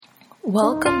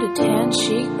Welcome to Tan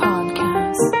Chic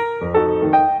Podcast.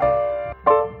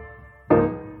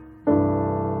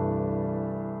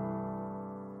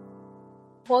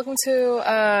 Welcome to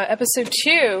episode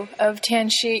 2 of Tan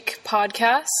Chic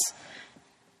Podcast.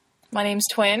 My name's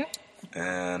Twin.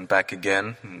 And back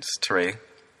again, it's Trey.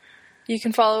 You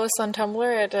can follow us on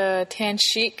Tumblr at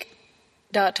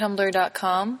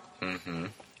tanchic.tumblr.com. Mm-hmm.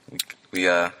 We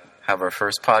have our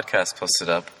first podcast posted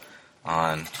up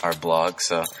on our blog,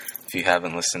 so if you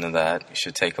haven't listened to that, you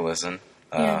should take a listen.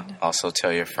 Also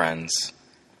tell your friends,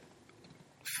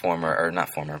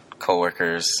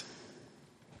 coworkers,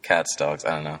 cats, dogs,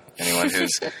 I don't know. Anyone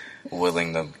who's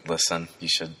willing to listen, you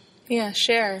should. Yeah,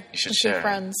 share. You should with share. Your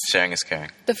friends. Sharing is caring.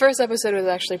 The first episode was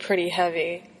actually pretty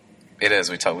heavy. It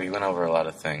is. We went over a lot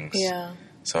of things. Yeah.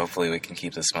 So hopefully we can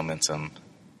keep this momentum.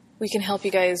 We can help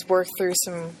you guys work through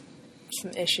some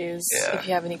issues. Yeah. If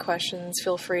you have any questions,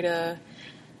 feel free to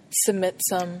submit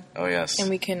some. Oh, yes. And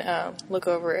we can look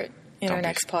over it in our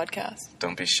next podcast.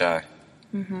 Don't be shy.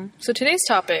 Mm-hmm. So today's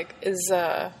topic is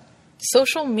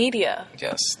social media.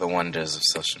 Yes, the wonders of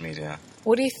social media.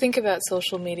 What do you think about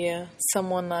social media?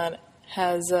 Someone that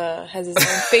has his own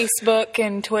Facebook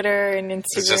and Twitter and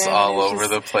Instagram. It's just all over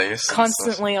the place.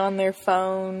 Constantly on their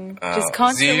phone. Just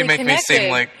constantly you make connected. me seem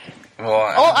like...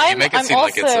 Well, you make it seem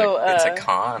like it's a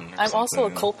con. I'm also a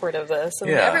culprit of this. I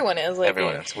mean, yeah, everyone is.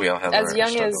 Everyone is. We all have our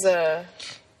struggles.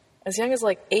 As young as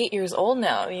like 8 years old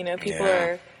now, people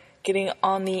are getting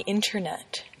on the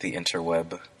internet. The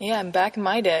interweb. Yeah, and back in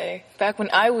my day, back when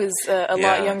I was a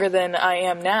lot younger than I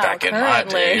am now, back currently, in my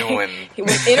day when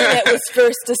internet was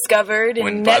first discovered,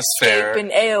 and Netscape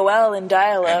and AOL and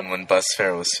dial-up. And when bus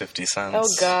fare was 50 cents. Oh,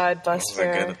 God, bus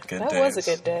fare. That was a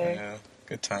good day. Yeah,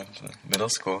 good times. Middle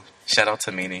school. Shout out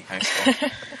to Meany High School,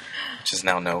 which is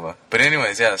now Nova. But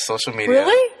anyways, social media.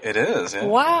 Really? It is, yeah.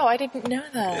 Wow, I didn't know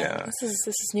that. Yeah. This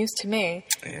is news to me.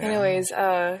 Yeah. Anyways,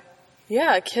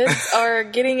 kids are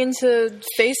getting into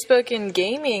Facebook and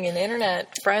gaming and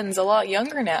internet friends a lot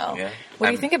younger now. Yeah. What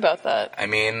do you think about that? I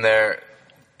mean, the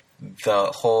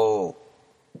whole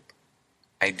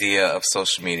idea of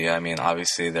social media, I mean,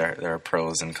 obviously there are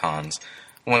pros and cons.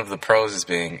 One of the pros is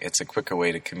being it's a quicker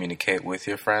way to communicate with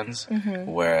your friends,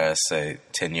 whereas, say,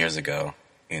 10 years ago,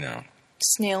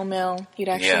 snail mail. You'd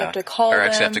actually have to call them. Or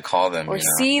actually have to call them. Or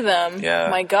see them. Yeah.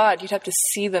 My God, you'd have to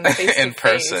see them face to face. In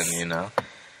person,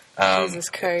 Jesus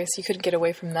Christ, you couldn't get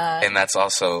away from that. And that's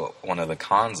also one of the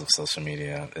cons of social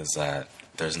media is that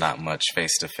there's not much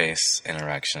face-to-face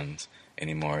interactions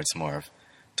anymore. It's more of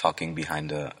talking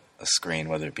behind a screen,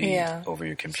 whether it be over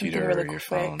your computer really or your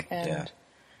phone. And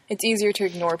it's easier to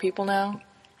ignore people now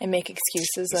and make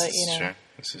excuses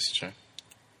This is true.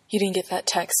 You didn't get that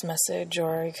text message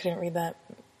or you couldn't read that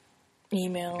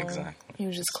email. Exactly. You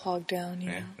were just clogged down,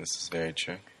 Yeah, this is very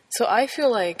true. So I feel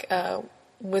like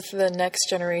with the next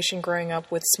generation growing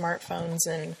up with smartphones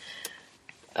and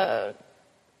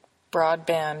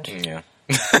broadband. Yeah.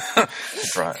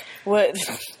 What?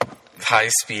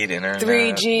 High-speed internet.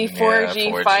 3G,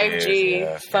 4G,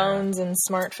 5G phones and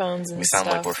smartphones and we sound stuff.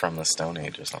 like we're from the Stone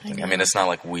Age or something. I mean, it's not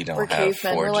like we don't have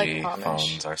cavemen. 4G We're like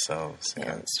phones ourselves.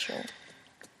 Yeah, that's true.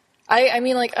 I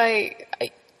mean, like,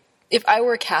 if I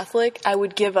were Catholic, I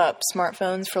would give up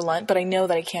smartphones for Lent, but I know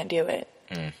that I can't do it.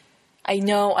 I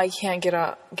know I can't get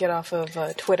off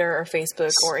of Twitter or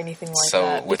Facebook or anything like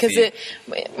that because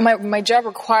my job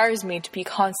requires me to be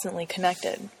constantly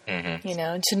connected.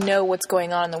 To know what's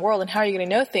going on in the world. And how are you going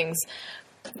to know things?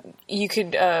 You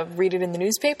could read it in the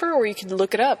newspaper, or you could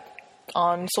look it up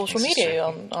on social media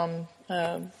on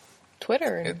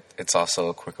Twitter. It's also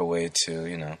a quicker way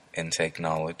to intake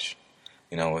knowledge.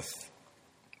 With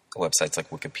websites like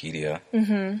Wikipedia.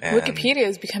 Wikipedia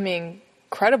is becoming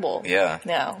credible.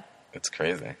 Now. It's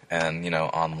crazy. And,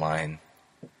 online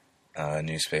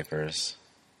newspapers,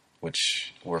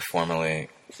 which were formerly,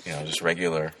 just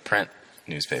regular print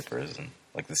newspapers, and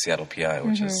like the Seattle PI,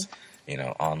 which is,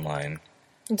 online.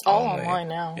 It's all online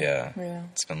now. Yeah.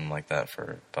 It's been like that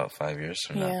for about 5 years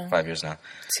now. 5 years now.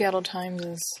 Seattle Times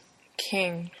is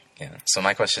king. Yeah. So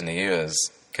my question to you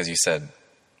is, because you said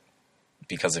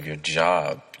because of your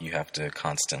job, you have to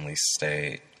constantly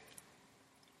stay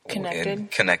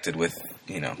connected with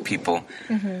people,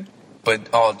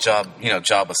 but all job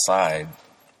aside,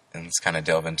 and let's kind of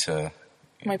delve into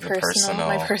your personal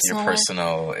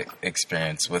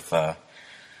experience with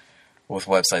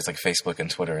websites like Facebook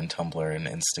and Twitter and Tumblr and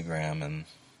Instagram and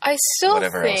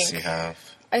whatever else you have.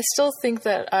 I still think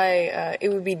that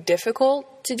it would be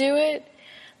difficult to do it,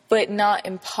 but not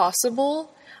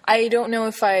impossible. I don't know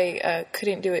if I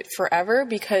couldn't do it forever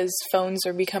because phones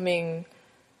are becoming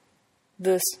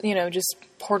just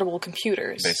portable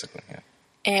computers. Basically, yeah.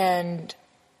 And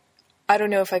I don't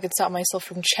know if I could stop myself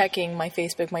from checking my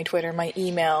Facebook, my Twitter, my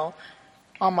email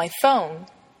on my phone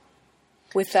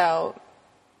without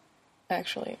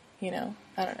actually, I don't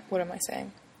know. What am I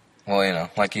saying? Well,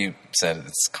 like you said,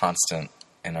 it's constant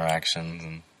interactions,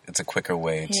 and it's a quicker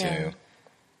way to,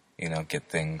 get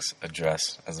things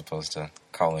addressed as opposed to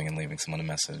calling and leaving someone a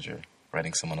message or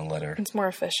writing someone a letter. It's more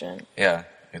efficient. Yeah,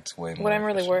 it's way more.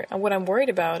 What I'm worried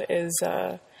about is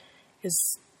the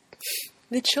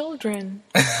children.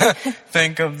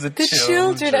 Think of the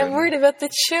children. I'm worried about the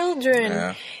children.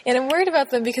 Yeah. And I'm worried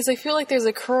about them because I feel like there's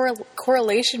a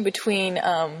correlation between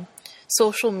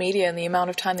social media and the amount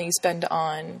of time that you spend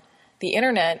on the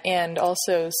internet, and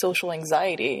also social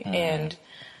anxiety and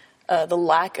the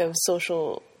lack of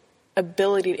social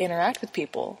ability to interact with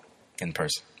people. In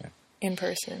person. Yeah. In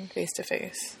person, face to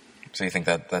face. So you think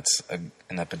that's an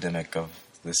epidemic of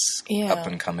this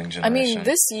up-and-coming generation? I mean,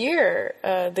 this year,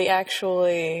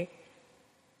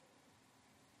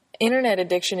 internet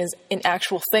addiction is an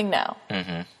actual thing now.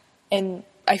 Mm-hmm. And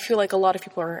I feel like a lot of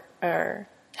people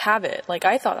have it. Like,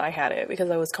 I thought I had it because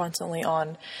I was constantly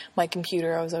on my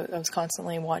computer. I was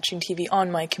constantly watching TV on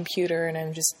my computer, and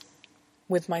I'm just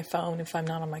with my phone if I'm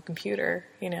not on my computer,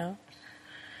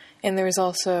 And there was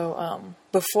also,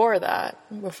 before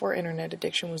internet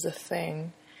addiction was a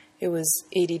thing, it was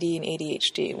ADD and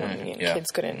ADHD when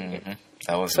kids couldn't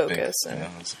that was focus. That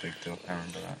was a big deal. I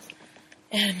remember that.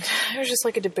 And there was just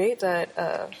like a debate that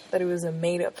it was a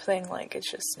made up thing. Like, it's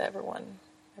just everyone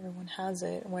has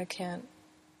it.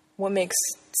 What makes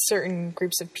certain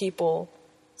groups of people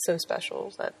so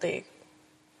special that I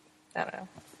don't know.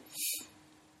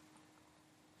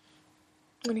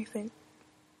 What do you think?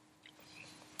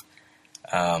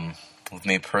 With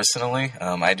me personally,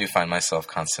 I do find myself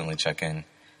constantly checking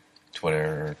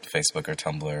Twitter or Facebook or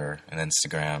Tumblr and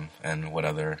Instagram and what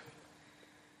other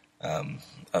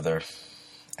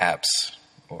apps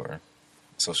or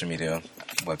social media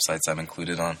websites I'm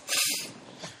included on.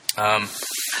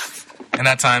 And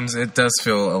at times it does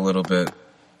feel a little bit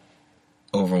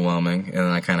overwhelming, and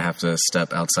I kind of have to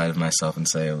step outside of myself and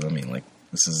say,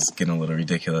 this is getting a little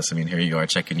ridiculous. Here you are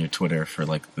checking your Twitter for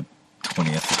the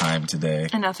 20th time today.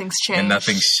 And nothing's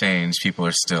changed. People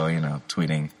are still,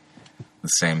 tweeting the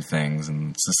same things,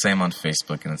 and it's the same on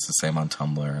Facebook, and it's the same on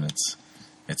Tumblr, and it's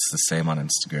the same on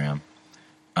Instagram.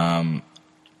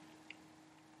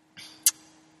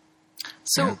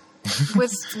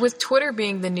 With Twitter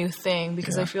being the new thing,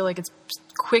 because I feel like it's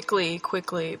quickly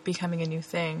becoming a new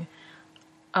thing,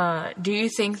 do you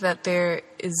think that there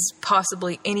is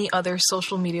possibly any other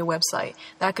social media website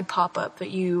that could pop up that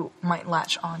you might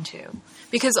latch onto?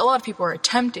 Because a lot of people are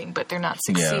attempting, but they're not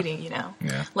succeeding,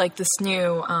 Yeah. Like this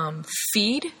new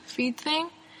feed thing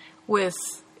with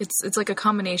it's like a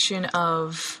combination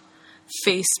of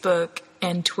Facebook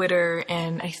and Twitter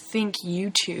and I think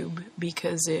YouTube,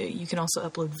 because you can also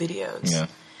upload videos. Yeah.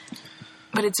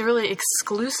 But it's really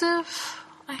exclusive,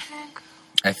 I think.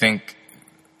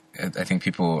 I think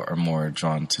people are more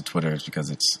drawn to Twitter because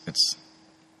it's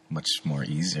much more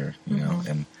easier,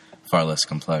 and far less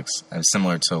complex.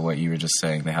 Similar to what you were just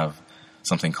saying, they have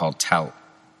something called Tout,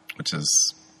 which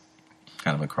is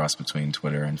kind of a cross between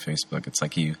Twitter and Facebook. It's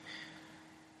like you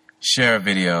share a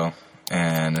video,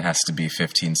 and it has to be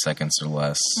 15 seconds or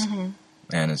less,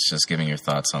 and it's just giving your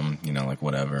thoughts on,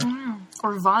 whatever.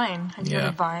 Or Vine. Have you heard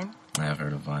of Vine? I have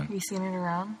heard of Vine. Have you seen it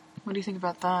around? What do you think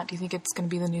about that? Do you think it's going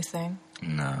to be the new thing?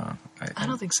 No. I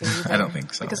don't think so either. I don't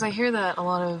think so. Because I hear that a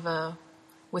lot of,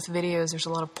 with videos, there's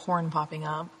a lot of porn popping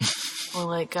up.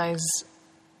 Or guys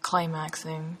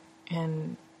climaxing.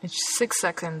 And it's 6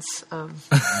 seconds of...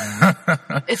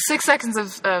 it's 6 seconds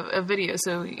of video.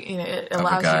 So, it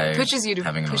allows you... Pushes you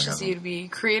to be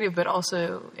creative, but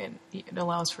also it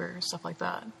allows for stuff like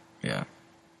that. Yeah.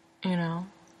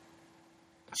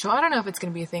 So I don't know if it's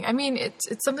going to be a thing.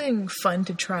 It's something fun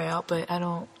to try out, but I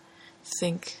don't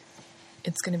think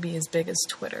it's going to be as big as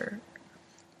Twitter.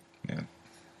 Yeah.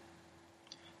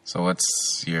 So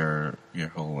what's your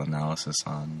whole analysis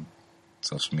on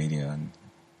social media? And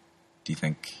do you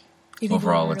think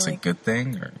overall it's a good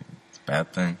thing or it's a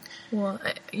bad thing? Well,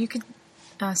 you could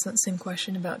ask that same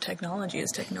question about technology.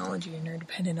 Is technology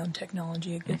interdependent on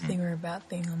technology a good thing or a bad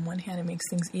thing? On one hand, it makes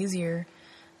things easier,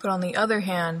 but on the other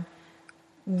hand,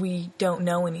 we don't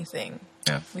know anything.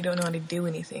 Yeah. We don't know how to do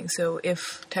anything. So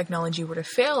if technology were to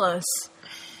fail us,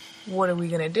 what are we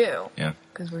going to do? Yeah.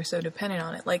 Because we're so dependent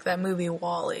on it. Like that movie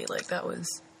WALL-E, that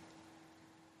was...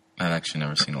 I've actually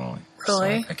never seen WALL-E.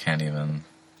 Really? So I can't even...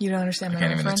 You don't understand my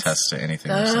reference? I can't even attest to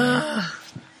anything you're saying.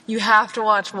 You have to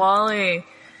watch WALL-E.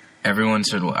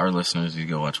 Our listeners, you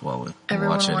go watch WALL-E.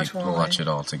 Everyone watch WALL-E. We'll watch it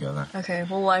all together. Okay,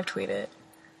 we'll live tweet it.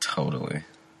 Totally.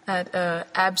 At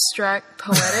Abstract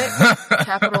Poetic,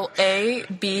 capital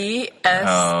ABSTRACT,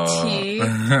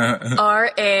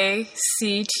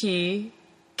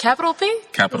 capital P?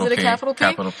 Capital Is it P. a capital P?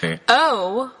 Capital P.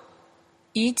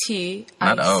 OETIC.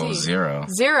 Not O, zero.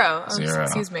 Zero. Oh, Zero.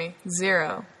 excuse me.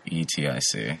 Zero.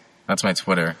 ETIC. That's my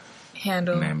Twitter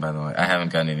Handle. name, by the way. I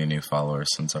haven't gotten any new followers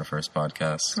since our first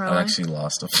podcast. Really? I've actually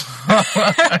lost a follower.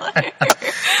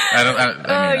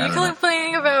 I You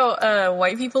complaining about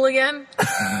white people again?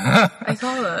 I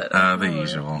saw that.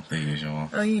 The usual.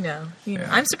 Oh, you know. Yeah.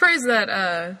 I'm surprised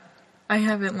that I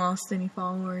haven't lost any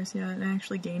followers yet. I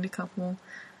actually gained a couple.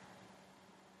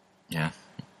 Yeah.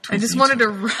 I just wanted to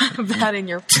rub that in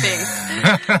your face.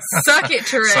 Suck it,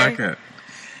 Teray. Suck it.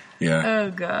 Yeah. Oh,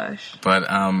 gosh. But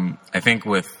I think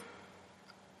with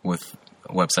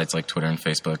websites like Twitter and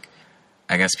Facebook,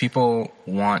 I guess people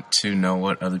want to know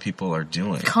what other people are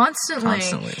doing constantly.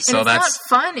 So and it's that's not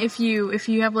fun if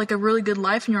you have like a really good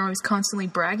life and you're always constantly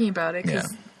bragging about it.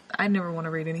 Because I never want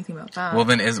to read anything about that. Well,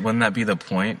 then wouldn't that be the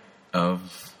point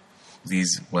of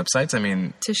these websites? I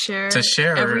mean, to share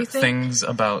everything?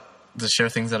 To share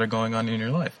things that are going on in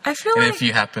your life. I feel and like if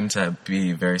you happen to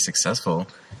be very successful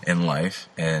in life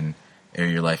and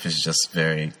your life is just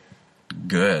very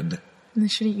good, then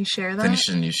shouldn't you share that? Then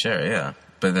shouldn't you share it? Yeah.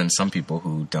 But then some people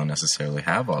who don't necessarily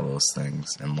have all those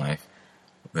things in life,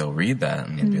 they'll read that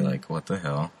and they'll be like, what the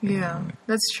hell? Yeah,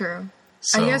 that's true.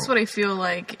 So, I guess what I feel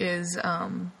like is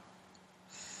in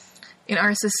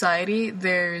our society,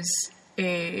 there's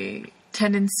a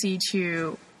tendency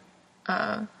to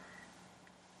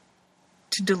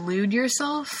delude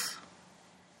yourself.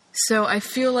 So I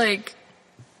feel like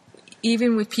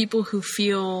even with people who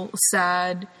feel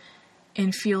sad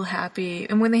and feel happy,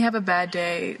 and when they have a bad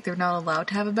day, they're not allowed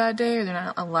to have a bad day, or they're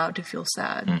not allowed to feel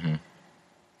sad. Mm-hmm.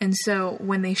 And so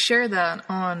when they share that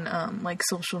on like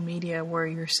social media, where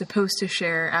you're supposed to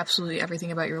share absolutely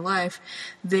everything about your life,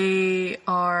 they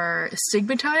are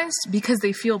stigmatized because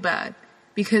they feel bad,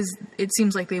 because it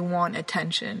seems like they want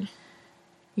attention.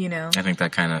 You know, I think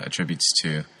that kind of attributes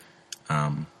to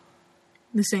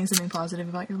saying something positive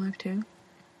about your life too.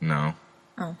 No.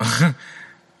 Oh.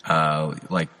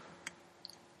 Like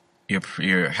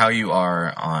your how you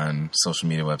are on social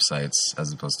media websites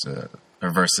as opposed to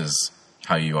or versus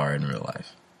how you are in real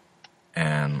life.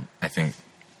 And I think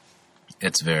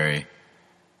it's a very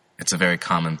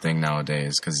common thing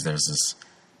nowadays because there's this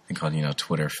thing called,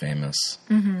 Twitter famous.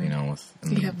 Mm-hmm.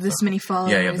 You have this many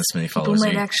followers. Yeah, you have this many followers.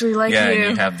 People might actually like you. Yeah, and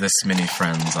you have this many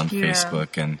friends on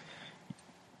Facebook, and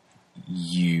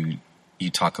you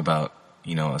talk about,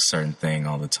 a certain thing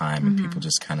all the time, and people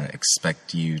just kind of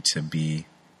expect you to be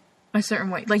a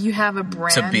certain way. Like you have a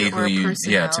brand to be or a personality.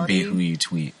 Yeah, to be who you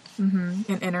tweet.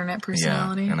 Mm-hmm. An internet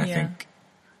personality. Yeah, and I think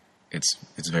it's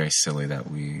very silly that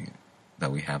we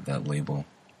have that label.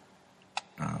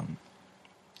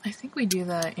 I think we do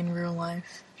that in real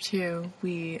life too.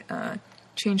 We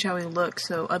change how we look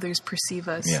so others perceive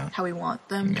us how we want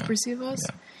them to perceive us.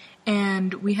 Yeah.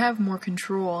 And we have more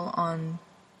control on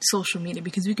social media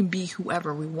because we can be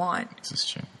whoever we want. This is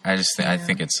true. I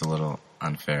think it's a little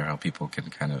unfair how people can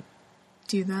kind of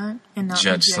do that and not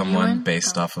judge someone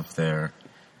based off of their,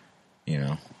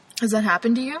 Has that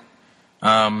happened to you?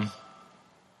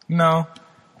 No,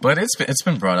 but it's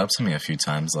been brought up to me a few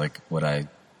times. Like I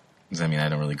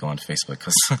don't really go on Facebook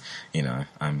because,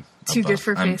 I'm too good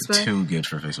for Facebook. I'm too good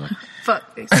for Facebook.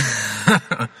 Fuck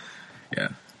Facebook. Yeah,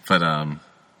 but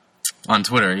on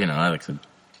Twitter,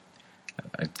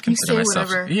 I consider myself.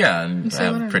 Whatever. Yeah, and I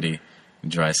have a pretty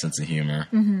dry sense of humor.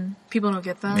 Mm-hmm. People don't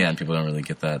get that. Yeah, and people don't really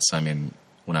get that. So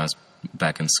when I was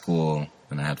back in school,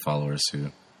 and I had followers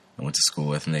who I went to school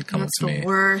with, and they'd come up to me,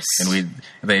 worst. and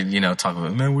they talk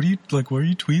about, man, what are you why are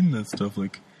you tweeting that stuff?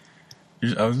 Like,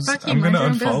 I'm gonna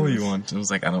unfollow you on. I was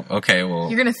like, okay, well,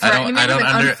 you're gonna threaten me with an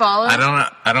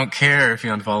unfollow. I don't care if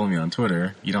you unfollow me on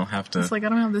Twitter. You don't have to. It's like I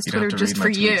don't have this Twitter just for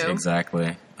you.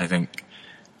 Exactly. I think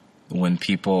when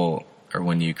people or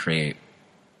when you create,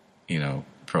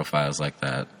 profiles like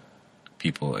that,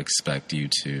 people expect you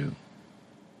to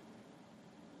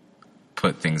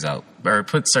put things out or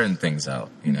put certain things out,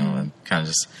 and kind of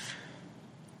just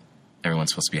everyone's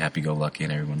supposed to be happy-go-lucky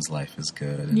and everyone's life is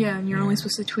good. And, and you're only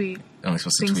supposed to tweet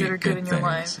things that are good in your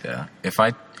life. Yeah. If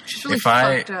I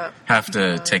have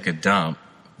to take a dump,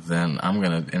 then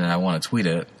and I want to tweet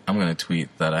it, I'm gonna tweet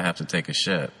that I have to take a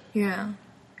shit. Yeah.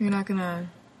 You're not gonna.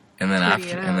 And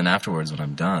then afterwards, when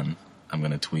I'm done, I'm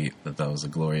gonna tweet that was a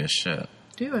glorious shit.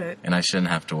 Do it. And I shouldn't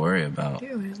have to worry about.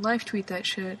 Do it. Live tweet that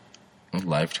shit.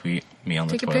 Live tweet me on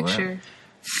the toilet. Take a picture.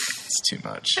 It's too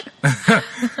much.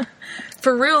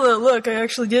 For real though, look, I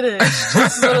actually did it.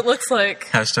 This is what it looks like.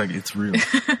 Hashtag it's real.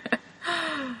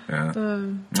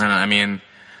 Yeah. I mean...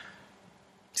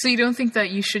 So you don't think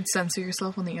that you should censor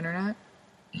yourself on the internet?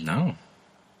 No.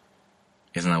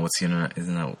 Isn't that what's the internet?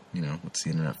 Isn't that, what's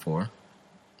the internet for?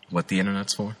 What the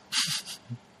internet's for?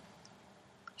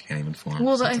 Can't even form.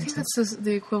 Well, I think that's just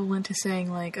the equivalent to saying,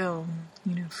 like, oh,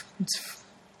 it's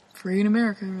free in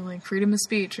America, or, like, freedom of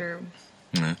speech, or,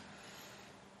 Yeah.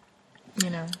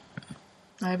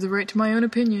 I have the right to my own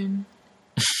opinion.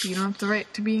 You don't have the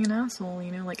right to being an asshole,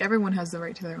 Like, everyone has the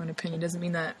right to their own opinion. Doesn't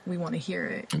mean that we want to hear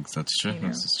it. That's true.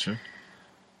 That's true.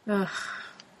 Ugh.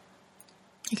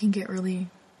 It can get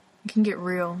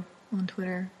real on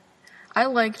Twitter. I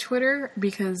like Twitter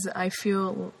because I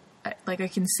feel like I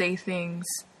can say things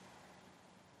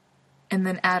and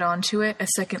then add on to it a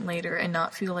second later and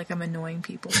not feel like I'm annoying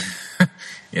people.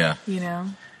 Yeah.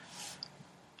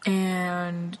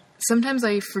 And sometimes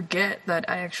I forget that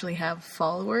I actually have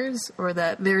followers, or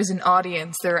that there's an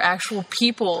audience. There are actual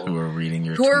people who are reading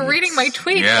your who tweets. are reading my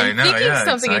tweets and thinking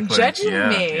something and judging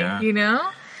me.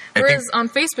 Yeah. Whereas on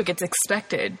Facebook, it's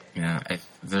expected. Yeah,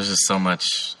 there's just so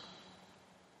much,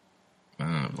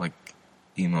 like,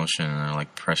 emotion and,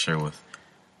 like, pressure with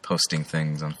posting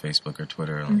things on Facebook or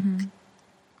Twitter. Like,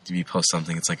 if you post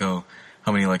something, it's like, oh,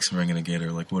 how many likes am I going to get?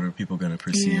 Or, like, what are people going to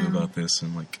perceive about this?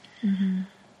 And, like...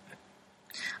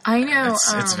 I know.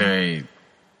 It's very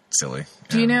silly.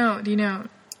 Do you know...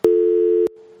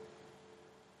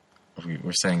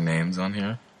 We're saying names on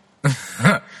here?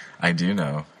 I do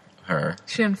know her.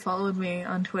 She unfollowed me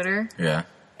on Twitter. Yeah.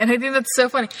 And I think that's so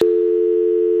funny.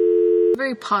 A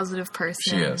very positive person.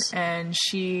 She is. And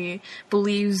she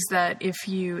believes that if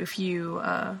you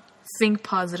think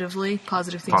positively,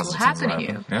 positive things will happen to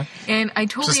you. Yeah. And I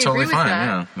totally agree totally with fine,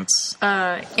 that. Yeah. It's...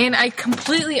 And I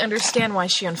completely understand why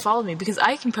she unfollowed me, because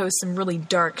I can post some really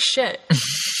dark shit.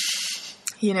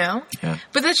 Yeah.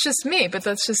 But that's just me. But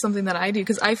that's just something that I do,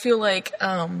 because I feel like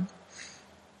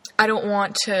I don't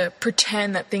want to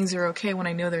pretend that things are okay when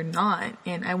I know they're not.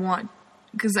 And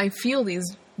because I feel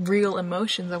these real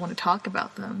emotions, I want to talk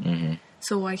about them. Mm-hmm.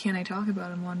 So why can't I talk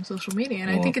about them on social media? And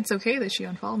I think it's okay that she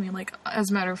unfollowed me. Like, as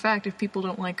a matter of fact, if people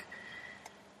don't like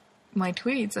my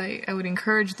tweets, I would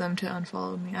encourage them to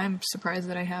unfollow me. I'm surprised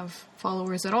that I have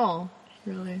followers at all,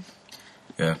 really.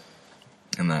 Yeah.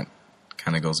 And that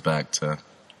kind of goes back to,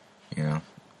 you're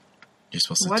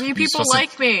supposed to... Why do you people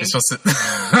like me? You're supposed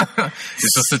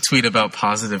to tweet about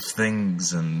positive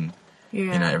things, and,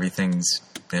 everything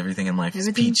in life is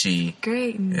peachy.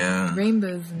 Great, and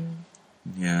rainbows and...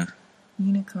 Yeah.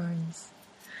 Unicorns.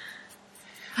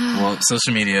 Well,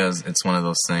 social media it's one of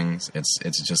those things.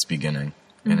 It's just beginning,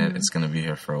 and it's going to be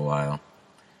here for a while.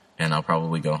 And I'll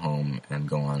probably go home and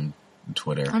go on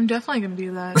Twitter. I'm definitely going to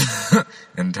do that.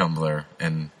 And Tumblr,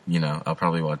 and I'll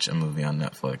probably watch a movie on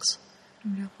Netflix.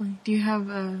 Definitely. Do you have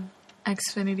a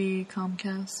Xfinity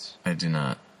Comcast? I do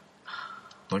not.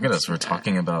 Look at us. We're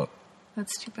talking about.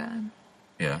 That's too bad.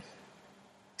 Yeah.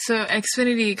 So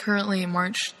Xfinity currently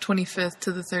March 25th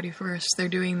to the 31st. They're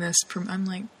doing this. I'm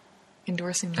like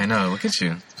endorsing them. I know. Look at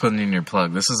you putting in your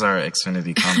plug. This is our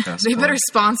Xfinity Comcast. They better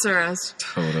sponsor us.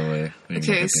 Totally.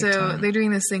 Okay, so they're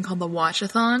doing this thing called the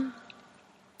Watchathon,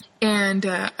 and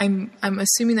I'm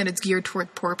assuming that it's geared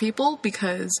toward poor people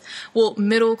because,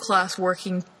 middle class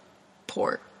working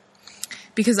poor.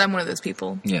 Because I'm one of those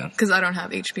people. Yeah. Because I don't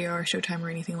have HBO or Showtime or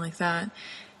anything like that.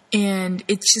 And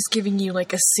it's just giving you,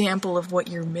 like, a sample of what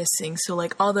you're missing. So,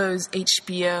 like, all those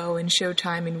HBO and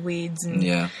Showtime and Weeds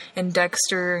and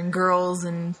Dexter and Girls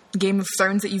and Game of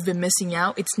Thrones that you've been missing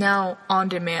out, it's now on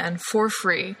demand for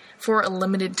free for a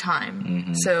limited time.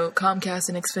 Mm-hmm. So, Comcast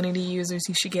and Xfinity users,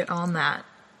 you should get on that.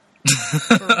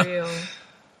 For real.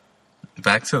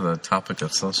 Back to the topic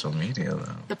of social media,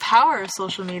 though. The power of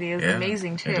social media is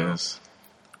amazing, too. It is.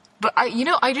 But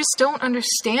I just don't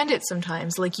understand it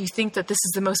sometimes. Like, you think that this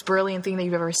is the most brilliant thing that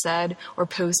you've ever said or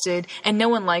posted, and no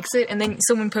one likes it, and then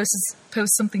someone posts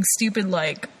something stupid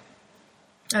like,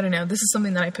 I don't know, this is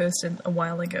something that I posted a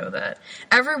while ago that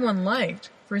everyone liked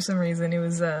for some reason. It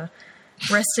was,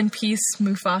 Rest in Peace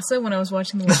Mufasa when I was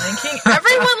watching The Lion King.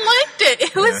 Everyone liked it.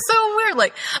 It was so weird.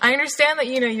 Like, I understand that,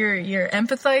 you're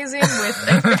empathizing with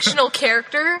a fictional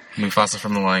character. Mufasa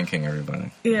from The Lion King,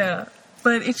 everybody. Yeah.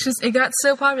 But it got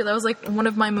so popular. That was like one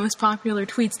of my most popular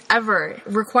tweets ever. It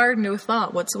required no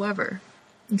thought whatsoever,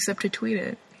 except to tweet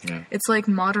it. Yeah. It's like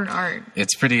modern art.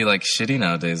 It's pretty like shitty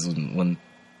nowadays when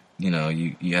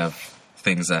you have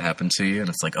things that happen to you and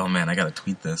it's like, oh man, I gotta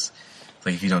tweet this. It's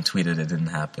like if you don't tweet it, it didn't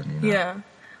happen. Yeah.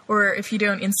 Or if you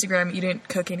don't Instagram, you didn't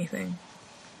cook anything.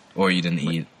 Or you didn't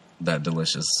eat that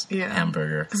delicious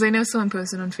hamburger. Because I know someone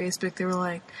posted on Facebook, they were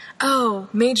like, oh,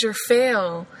 major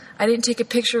fail. I didn't take a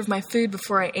picture of my food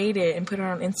before I ate it and put it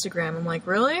on Instagram. I'm like,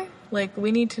 really? Like,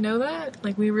 we need to know that?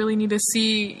 Like, we really need to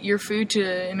see your food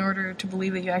in order to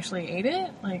believe that you actually ate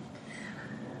it? Like,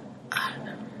 I don't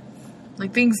know.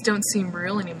 Like, things don't seem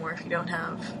real anymore if you don't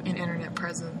have an internet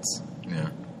presence. Yeah.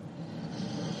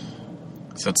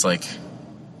 So it's like,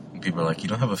 people are like, you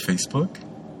don't have a Facebook?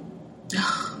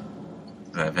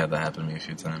 I've had that happen to me a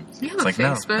few times. You have it's a like,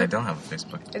 Facebook? no, I don't have a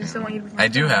Facebook. I just don't want you to... I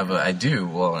do.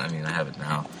 Well, I mean, I have it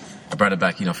now. I brought it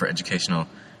back, for educational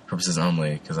purposes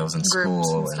only, because I was in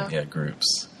school and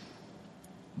groups.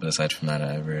 But aside from that,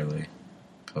 I rarely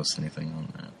post anything on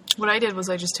that. What I did was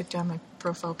I just took down my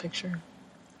profile picture.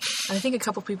 I think a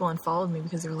couple people unfollowed me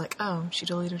because they were like, oh, she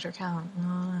deleted her account.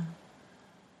 And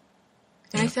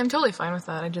I'm totally fine with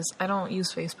that. I don't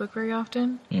use Facebook very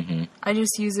often. Mm-hmm. I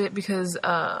just use it because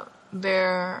I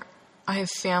have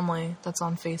family that's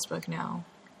on Facebook now.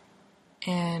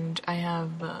 And I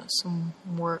have some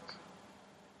work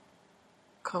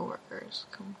coworkers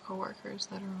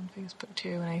that are on Facebook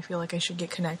too. And I feel like I should get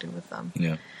connected with them.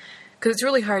 Yeah. Because it's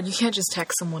really hard. You can't just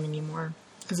text someone anymore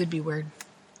because it'd be weird.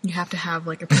 You have to have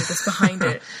like a purpose behind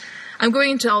it. I'm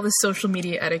going into all this social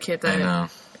media etiquette that I know.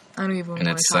 I don't even want to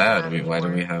talk about. And it's sad. Why do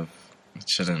we have... It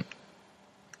shouldn't...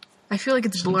 I feel like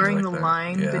it's blurring like the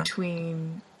line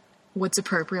between what's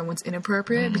appropriate and what's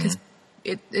inappropriate because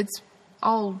it's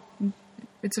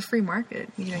a free market.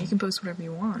 You can post whatever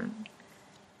you want.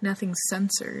 Nothing's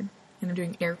censored. And I'm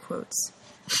doing air quotes.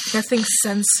 Nothing's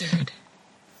censored.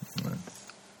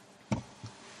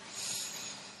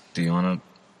 Do you want to...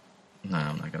 No,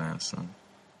 I'm not going to ask them.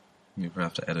 You probably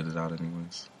have to edit it out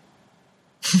anyways.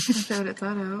 I have to edit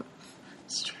that out.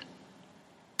 It's true.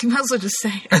 You might as well just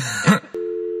say it.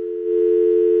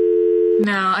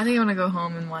 No, I think I want to go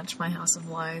home and watch My House of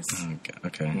Lies.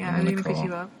 Okay. Yeah, are you going to pick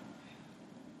you up?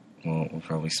 Well, we'll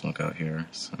probably smoke out here,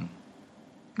 so...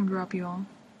 I'll drop you all.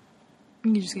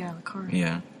 You can just get out of the car.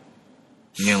 Yeah.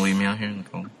 You going to leave me out here in the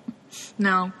cold?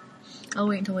 No. I'll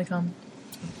wait until they come.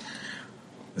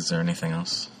 Is there anything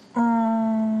else?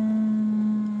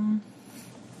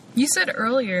 You said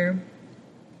earlier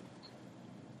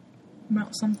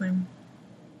about something.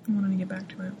 I wanted to get back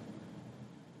to it.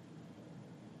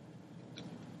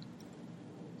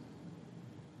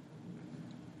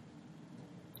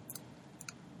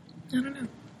 I don't know.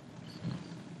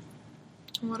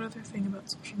 What other thing about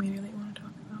social media that you want to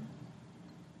talk about?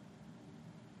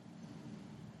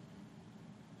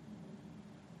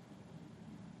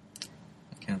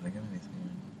 I can't think of anything.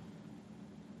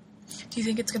 Do you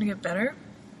think it's going to get better?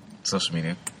 Social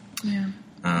media? Yeah.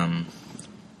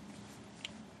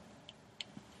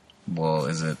 Well,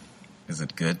 is it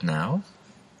good now?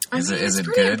 Is it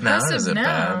good now? Is it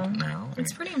now. bad now?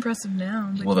 It's pretty impressive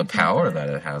now. Well, the power that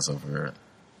it has over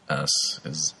us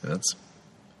that's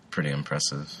pretty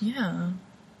impressive. Yeah.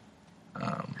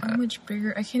 How much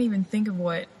bigger? I can't even think of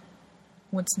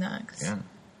what's next.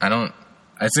 Yeah.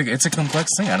 It's a complex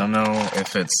thing. I don't know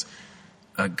if it's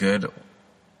a good,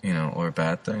 or a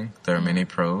bad thing. There are many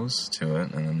pros to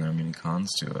it, and then there are many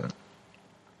cons to it.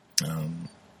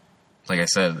 Like I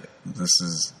said,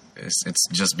 it's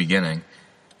just beginning,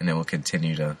 and it will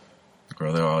continue to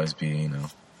grow. There will always be,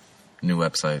 new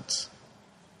websites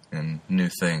and new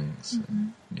things,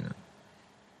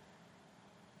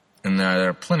 and there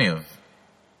are plenty of,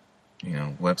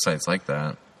 websites like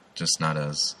that, just not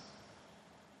as,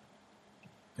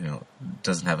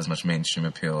 doesn't have as much mainstream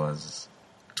appeal as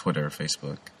Twitter or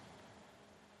Facebook.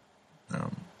 I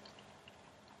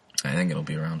think it'll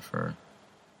be around for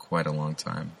quite a long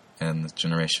time. And the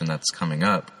generation that's coming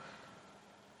up,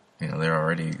 they've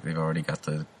already got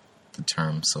the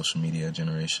term social media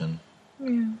generation.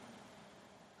 Yeah.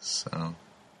 So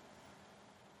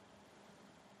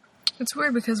it's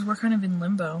weird because we're kind of in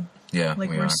limbo. Yeah,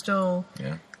 we're still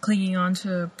clinging on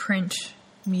to print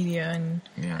media, and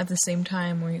at the same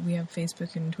time we have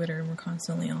Facebook and Twitter, and we're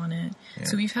constantly on it. Yeah.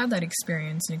 So we've had that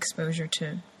experience and exposure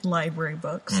to library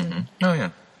books and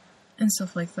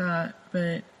stuff like that.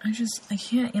 But I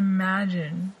can't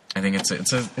imagine. I think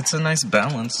it's a nice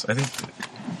balance. I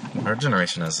think our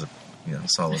generation has a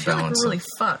solid balance. Like we're really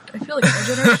fucked. I feel like our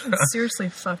generation is seriously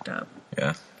fucked up.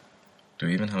 Yeah. Do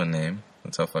we even have a name?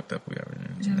 That's how fucked up we are.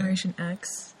 Generation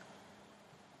X.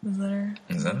 Is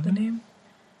that the name?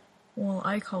 Well,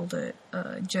 I called it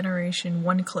Generation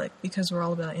One Click because we're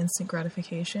all about instant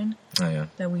gratification. Oh, yeah.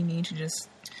 That we need to just...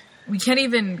 We can't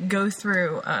even go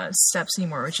through steps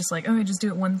anymore. It's just like, okay, just do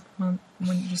it one step.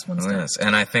 Yes,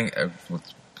 and I think, we'll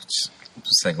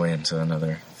segue into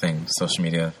another thing, social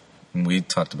media. We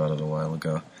talked about it a while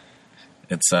ago.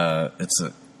 It's a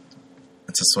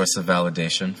source of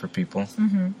validation for people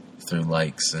through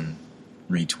likes and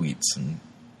retweets and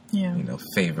Yeah.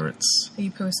 favorites.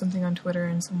 You post something on Twitter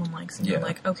and someone likes it, and you're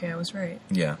like, okay, I was right.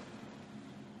 Yeah.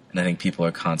 And I think people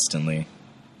are constantly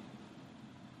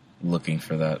looking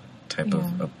for that type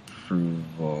of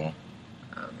approval.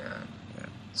 Oh, God. Yeah,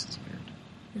 this is weird.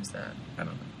 Who's that? I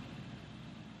don't know.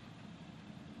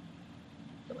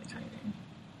 I feel like hiding.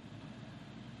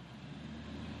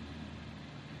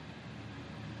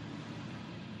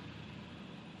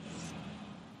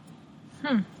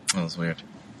 That was weird.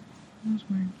 That was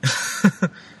weird.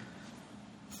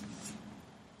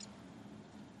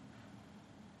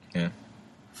 Yeah.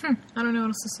 I don't know what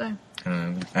else to say.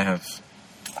 I have...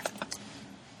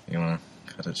 You want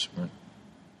to cut it short?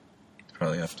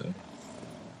 Probably have to.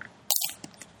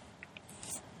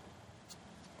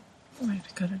 I might have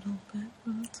to cut it a little bit,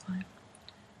 but that's fine.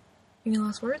 Any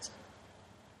last words?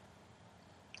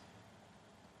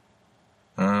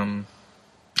 I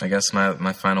guess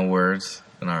my final words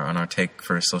on our take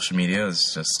for social media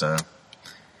is just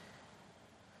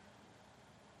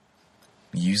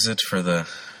use it for the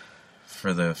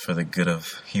good of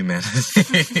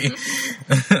humanity.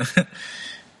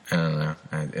 I don't know.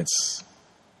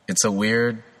 It's a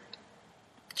weird,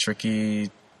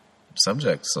 tricky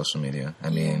subject, social media.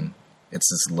 I mean, it's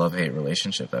this love-hate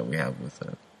relationship that we have with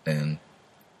it, and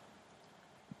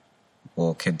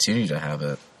we'll continue to have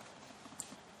it.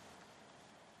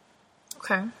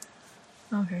 Okay.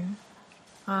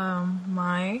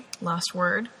 My last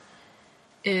word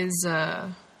is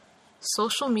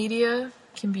social media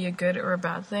can be a good or a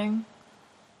bad thing.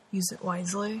 Use it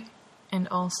wisely. And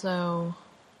also,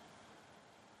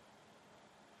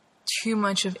 too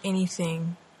much of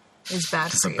anything is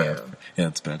bad for you.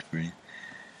 It's bad for you.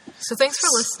 So thanks for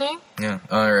listening. Yeah,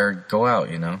 or go out,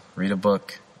 read a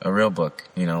book, a real book,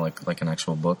 like an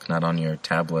actual book, not on your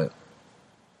tablet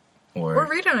or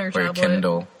read on your tablet. Or your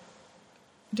Kindle.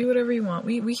 Do whatever you want.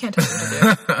 We can't tell you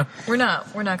what to do. We're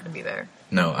not going to be there.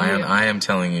 No, I am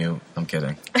telling you. I'm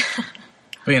kidding.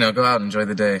 But go out and enjoy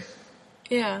the day.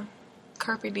 Yeah,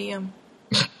 carpe diem.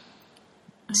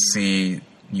 See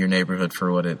your neighborhood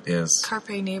for what it is. Carpe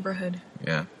neighborhood.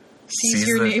 Yeah. Seize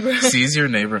your neighborhood. Seize your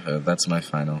neighborhood. That's my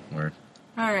final word.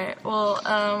 All right. Well,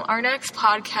 our next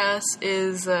podcast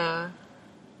is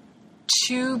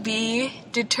to be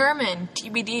determined.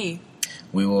 TBD.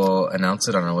 We will announce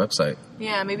it on our website.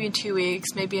 Yeah, maybe in 2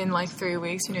 weeks, maybe in 3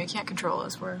 weeks. You can't control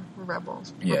us. We're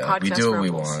rebels. Yeah, we do what we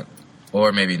want.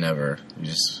 Or maybe never. We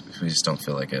just don't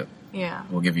feel like it. Yeah.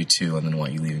 We'll give you 2 and then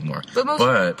want you leaving more.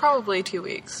 But probably 2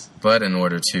 weeks. But in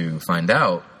order to find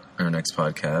out our next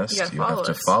podcast, you have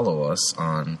to follow us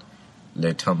on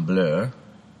Le Tumblr,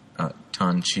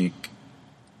 Tancheek.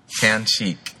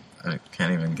 I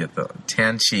can't even get the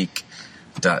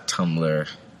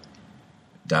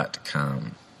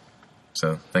tancheek.tumblr.com.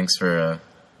 So thanks for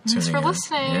tuning in. Thanks for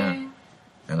listening. Yeah.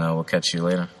 And we'll catch you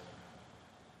later.